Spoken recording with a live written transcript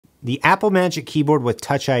The Apple Magic Keyboard with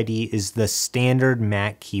Touch ID is the standard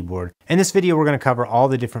Mac keyboard. In this video, we're going to cover all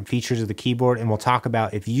the different features of the keyboard, and we'll talk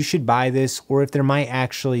about if you should buy this or if there might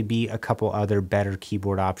actually be a couple other better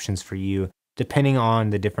keyboard options for you, depending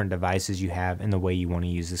on the different devices you have and the way you want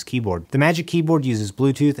to use this keyboard. The Magic Keyboard uses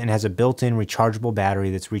Bluetooth and has a built-in rechargeable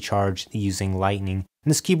battery that's recharged using Lightning.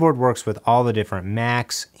 And this keyboard works with all the different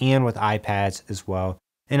Macs and with iPads as well.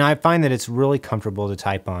 And I find that it's really comfortable to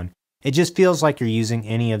type on. It just feels like you're using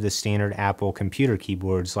any of the standard Apple computer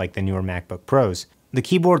keyboards like the newer MacBook Pros. The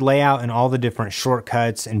keyboard layout and all the different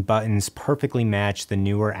shortcuts and buttons perfectly match the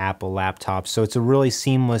newer Apple laptops, so it's a really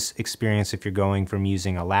seamless experience if you're going from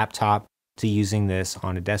using a laptop to using this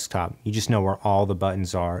on a desktop. You just know where all the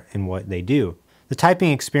buttons are and what they do. The typing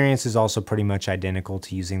experience is also pretty much identical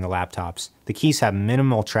to using the laptops. The keys have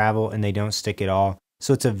minimal travel and they don't stick at all,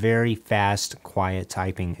 so it's a very fast, quiet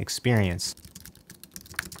typing experience.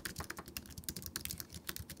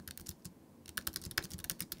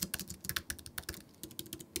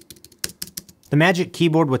 The Magic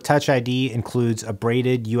Keyboard with Touch ID includes a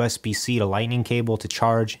braided USB-C to Lightning cable to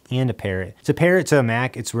charge and to pair it. To pair it to a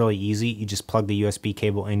Mac, it's really easy. You just plug the USB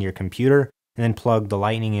cable into your computer and then plug the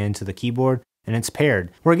Lightning into the keyboard and it's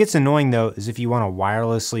paired. Where it gets annoying though is if you want to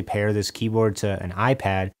wirelessly pair this keyboard to an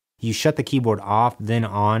iPad, you shut the keyboard off, then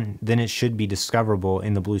on, then it should be discoverable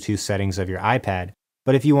in the Bluetooth settings of your iPad.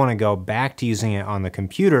 But if you want to go back to using it on the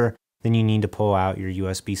computer, then you need to pull out your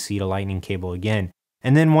USB-C to Lightning cable again.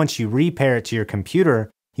 And then once you repair it to your computer,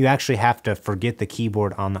 you actually have to forget the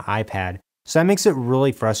keyboard on the iPad. So that makes it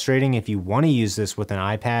really frustrating if you want to use this with an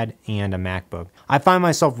iPad and a MacBook. I find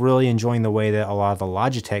myself really enjoying the way that a lot of the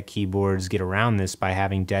Logitech keyboards get around this by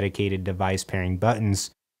having dedicated device pairing buttons,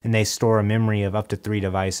 and they store a memory of up to 3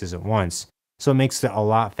 devices at once. So it makes it a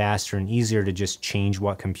lot faster and easier to just change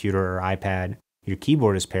what computer or iPad your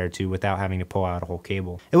keyboard is paired to without having to pull out a whole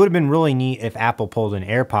cable. It would have been really neat if Apple pulled in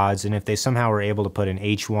AirPods and if they somehow were able to put an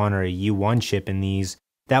H1 or a U1 chip in these.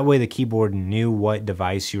 That way the keyboard knew what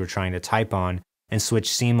device you were trying to type on and switch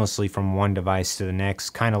seamlessly from one device to the next,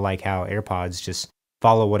 kind of like how AirPods just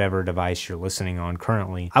follow whatever device you're listening on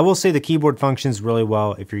currently. I will say the keyboard functions really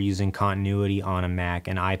well if you're using continuity on a Mac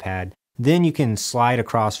and iPad. Then you can slide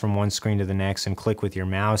across from one screen to the next and click with your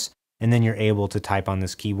mouse, and then you're able to type on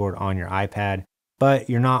this keyboard on your iPad.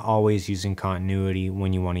 But you're not always using continuity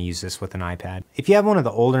when you want to use this with an iPad. If you have one of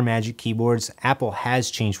the older Magic keyboards, Apple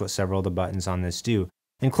has changed what several of the buttons on this do,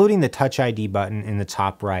 including the Touch ID button in the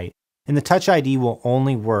top right. And the Touch ID will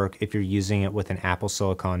only work if you're using it with an Apple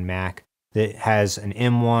Silicon Mac that has an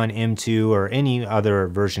M1, M2, or any other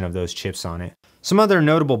version of those chips on it. Some other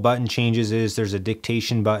notable button changes is there's a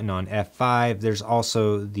dictation button on F5. There's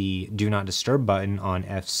also the Do Not Disturb button on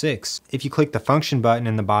F6. If you click the function button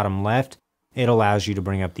in the bottom left, it allows you to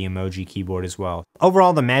bring up the emoji keyboard as well.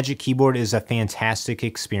 Overall, the Magic Keyboard is a fantastic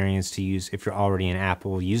experience to use if you're already an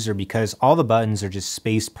Apple user because all the buttons are just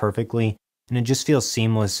spaced perfectly and it just feels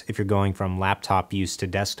seamless if you're going from laptop use to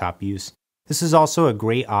desktop use. This is also a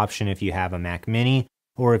great option if you have a Mac Mini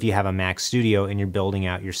or if you have a Mac Studio and you're building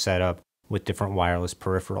out your setup with different wireless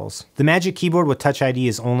peripherals. The Magic Keyboard with Touch ID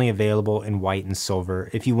is only available in white and silver.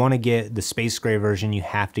 If you want to get the space gray version, you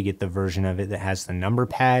have to get the version of it that has the number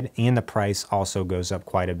pad, and the price also goes up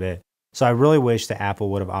quite a bit. So I really wish that Apple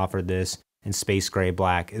would have offered this in space gray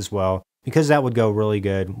black as well, because that would go really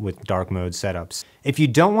good with dark mode setups. If you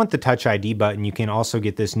don't want the Touch ID button, you can also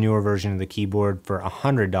get this newer version of the keyboard for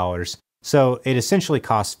 $100. So it essentially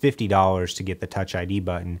costs $50 to get the Touch ID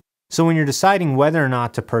button. So when you're deciding whether or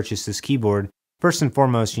not to purchase this keyboard, first and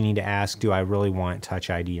foremost, you need to ask, do I really want Touch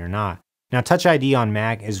ID or not? Now, Touch ID on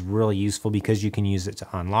Mac is really useful because you can use it to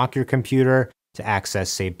unlock your computer, to access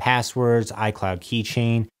saved passwords, iCloud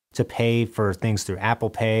keychain, to pay for things through Apple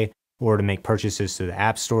Pay, or to make purchases through the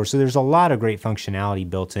App Store. So there's a lot of great functionality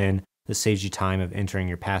built in that saves you time of entering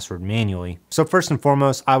your password manually. So first and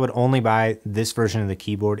foremost, I would only buy this version of the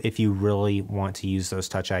keyboard if you really want to use those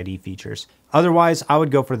Touch ID features. Otherwise, I would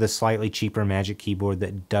go for the slightly cheaper Magic Keyboard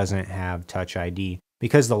that doesn't have Touch ID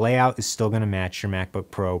because the layout is still going to match your MacBook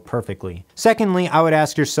Pro perfectly. Secondly, I would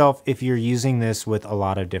ask yourself if you're using this with a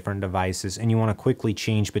lot of different devices and you want to quickly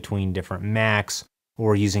change between different Macs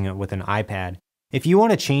or using it with an iPad. If you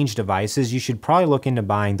want to change devices, you should probably look into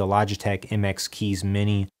buying the Logitech MX Keys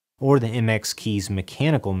Mini or the MX Keys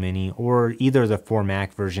Mechanical Mini, or either of the 4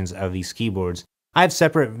 Mac versions of these keyboards. I have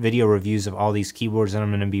separate video reviews of all these keyboards and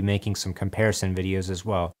I'm going to be making some comparison videos as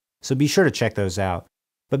well, so be sure to check those out.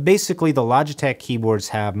 But basically the Logitech keyboards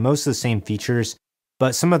have most of the same features,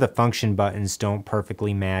 but some of the function buttons don't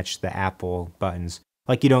perfectly match the Apple buttons.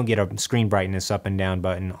 Like you don't get a screen brightness up and down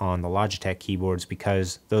button on the Logitech keyboards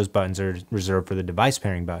because those buttons are reserved for the device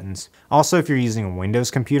pairing buttons. Also, if you're using a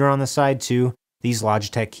Windows computer on the side too, these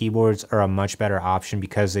Logitech keyboards are a much better option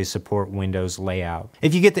because they support Windows layout.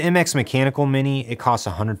 If you get the MX Mechanical Mini, it costs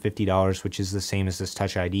 $150, which is the same as this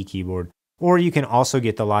Touch ID keyboard. Or you can also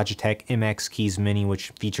get the Logitech MX Keys Mini, which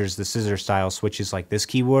features the scissor style switches like this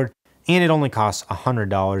keyboard, and it only costs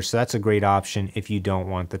 $100, so that's a great option if you don't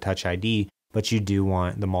want the Touch ID, but you do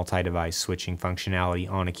want the multi-device switching functionality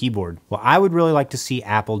on a keyboard. What I would really like to see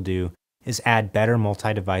Apple do is add better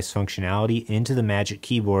multi-device functionality into the Magic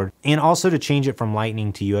Keyboard, and also to change it from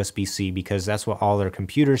Lightning to USB-C, because that's what all their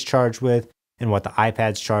computers charge with and what the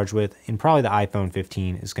iPads charge with, and probably the iPhone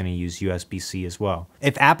 15 is going to use USB-C as well.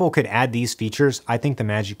 If Apple could add these features, I think the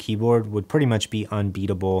Magic Keyboard would pretty much be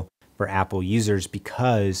unbeatable for Apple users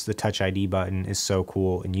because the Touch ID button is so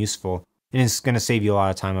cool and useful, and it's going to save you a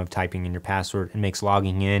lot of time of typing in your password and makes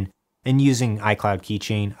logging in and using iCloud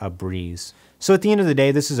Keychain a breeze. So at the end of the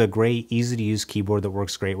day, this is a great, easy to use keyboard that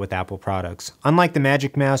works great with Apple products. Unlike the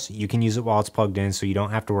Magic Mouse, you can use it while it's plugged in, so you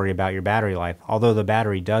don't have to worry about your battery life, although the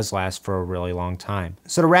battery does last for a really long time.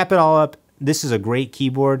 So to wrap it all up, this is a great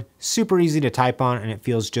keyboard, super easy to type on, and it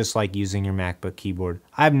feels just like using your MacBook keyboard.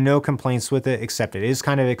 I have no complaints with it, except it is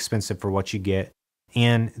kind of expensive for what you get,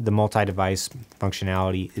 and the multi-device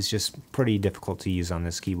functionality is just pretty difficult to use on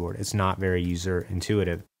this keyboard. It's not very user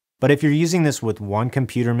intuitive. But if you're using this with one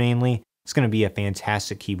computer mainly, it's going to be a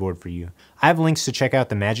fantastic keyboard for you. I have links to check out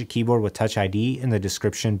the Magic Keyboard with Touch ID in the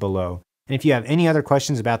description below. And if you have any other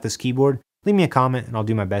questions about this keyboard, leave me a comment and I'll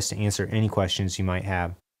do my best to answer any questions you might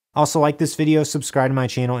have. Also, like this video, subscribe to my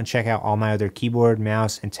channel, and check out all my other keyboard,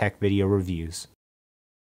 mouse, and tech video reviews.